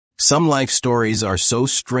Some life stories are so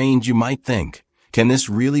strange you might think, can this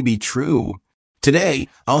really be true? Today,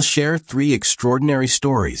 I'll share 3 extraordinary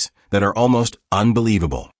stories that are almost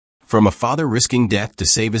unbelievable. From a father risking death to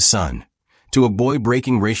save his son, to a boy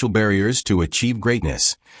breaking racial barriers to achieve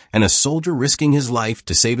greatness, and a soldier risking his life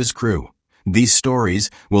to save his crew. These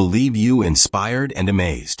stories will leave you inspired and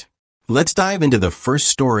amazed. Let's dive into the first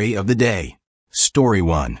story of the day. Story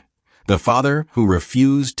 1. The father who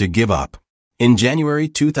refused to give up. In January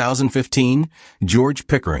 2015, George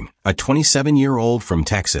Pickering, a 27-year-old from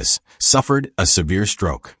Texas, suffered a severe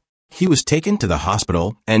stroke. He was taken to the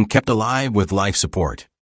hospital and kept alive with life support.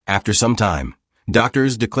 After some time,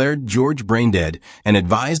 doctors declared George brain dead and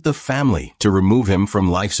advised the family to remove him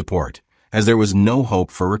from life support, as there was no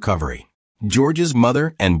hope for recovery. George's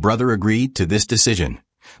mother and brother agreed to this decision,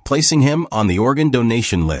 placing him on the organ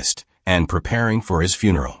donation list and preparing for his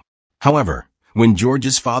funeral. However, when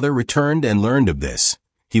George's father returned and learned of this,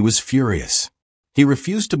 he was furious. He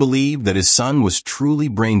refused to believe that his son was truly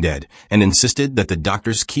brain dead and insisted that the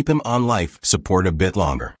doctors keep him on life support a bit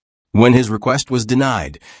longer. When his request was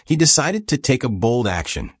denied, he decided to take a bold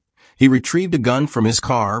action. He retrieved a gun from his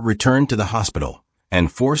car, returned to the hospital, and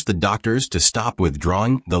forced the doctors to stop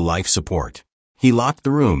withdrawing the life support. He locked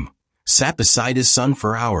the room, sat beside his son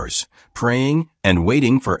for hours, praying and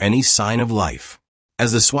waiting for any sign of life.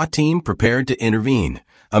 As the SWAT team prepared to intervene,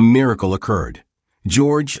 a miracle occurred.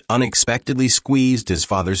 George unexpectedly squeezed his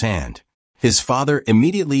father's hand. His father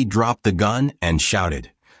immediately dropped the gun and shouted,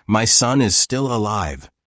 "My son is still alive."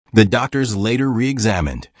 The doctors later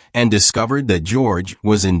re-examined and discovered that George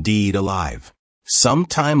was indeed alive. Some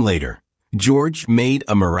time later, George made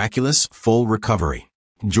a miraculous full recovery.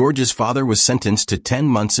 George's father was sentenced to 10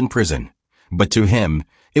 months in prison, but to him,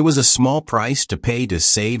 it was a small price to pay to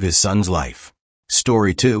save his son's life.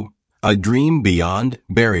 Story 2. A Dream Beyond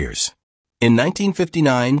Barriers. In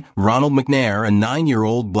 1959, Ronald McNair, a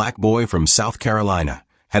 9-year-old black boy from South Carolina,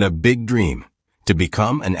 had a big dream: to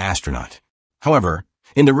become an astronaut. However,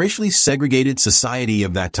 in the racially segregated society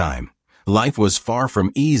of that time, life was far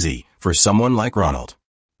from easy for someone like Ronald.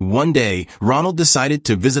 One day, Ronald decided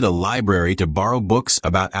to visit a library to borrow books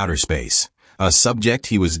about outer space, a subject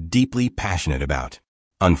he was deeply passionate about.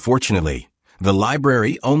 Unfortunately, the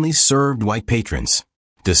library only served white patrons.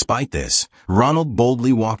 Despite this, Ronald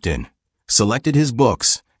boldly walked in, selected his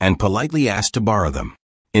books, and politely asked to borrow them.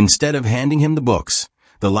 Instead of handing him the books,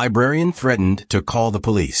 the librarian threatened to call the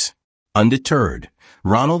police. Undeterred,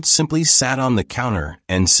 Ronald simply sat on the counter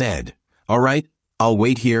and said, "All right, I'll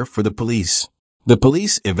wait here for the police." The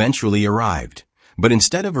police eventually arrived, but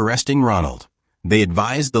instead of arresting Ronald, they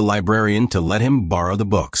advised the librarian to let him borrow the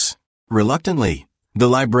books. Reluctantly, the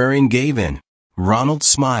librarian gave in. Ronald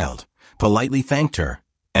smiled, politely thanked her,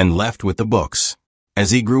 and left with the books. As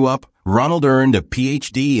he grew up, Ronald earned a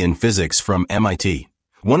PhD in physics from MIT,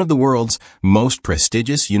 one of the world's most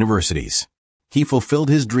prestigious universities. He fulfilled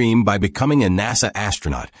his dream by becoming a NASA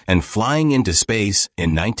astronaut and flying into space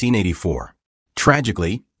in 1984.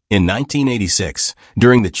 Tragically, in 1986,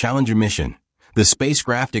 during the Challenger mission, the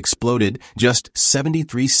spacecraft exploded just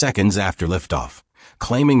 73 seconds after liftoff,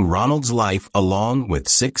 claiming Ronald's life along with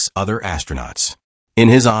 6 other astronauts. In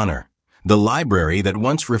his honor, the library that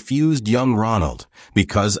once refused young Ronald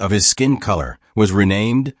because of his skin color was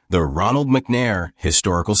renamed the Ronald McNair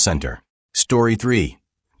Historical Center. Story 3.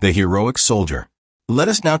 The Heroic Soldier. Let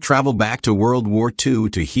us now travel back to World War II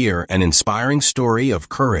to hear an inspiring story of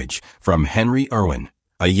courage from Henry Irwin,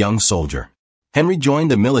 a young soldier. Henry joined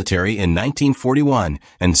the military in 1941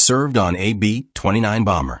 and served on a B-29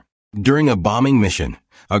 bomber. During a bombing mission,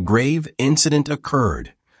 a grave incident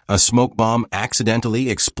occurred. A smoke bomb accidentally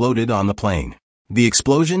exploded on the plane. The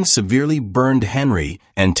explosion severely burned Henry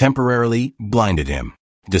and temporarily blinded him.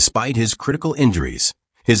 Despite his critical injuries,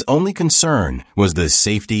 his only concern was the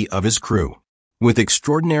safety of his crew. With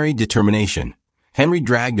extraordinary determination, Henry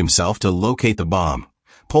dragged himself to locate the bomb,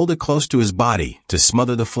 pulled it close to his body to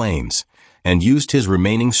smother the flames, and used his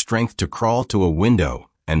remaining strength to crawl to a window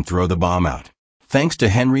and throw the bomb out. Thanks to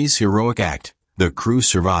Henry's heroic act, the crew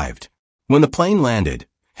survived. When the plane landed,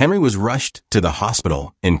 Henry was rushed to the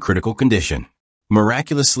hospital in critical condition.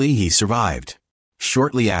 Miraculously, he survived.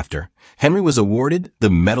 Shortly after, Henry was awarded the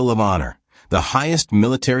Medal of Honor, the highest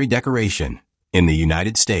military decoration in the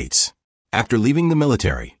United States. After leaving the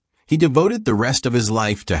military, he devoted the rest of his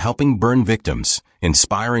life to helping burn victims,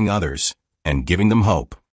 inspiring others, and giving them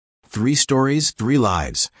hope. 3 stories, 3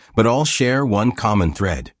 lives, but all share one common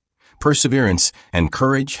thread. Perseverance and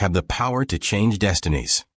courage have the power to change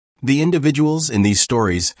destinies. The individuals in these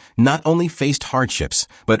stories not only faced hardships,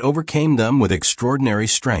 but overcame them with extraordinary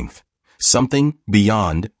strength, something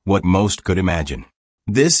beyond what most could imagine.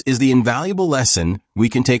 This is the invaluable lesson we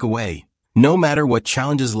can take away. No matter what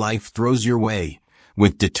challenges life throws your way,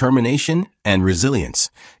 with determination and resilience,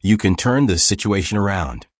 you can turn the situation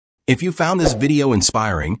around. If you found this video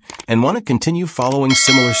inspiring and want to continue following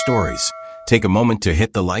similar stories, take a moment to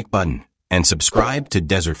hit the like button and subscribe to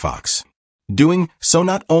Desert Fox. Doing so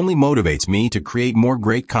not only motivates me to create more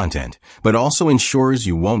great content, but also ensures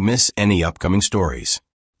you won't miss any upcoming stories.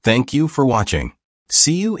 Thank you for watching.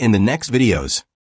 See you in the next videos.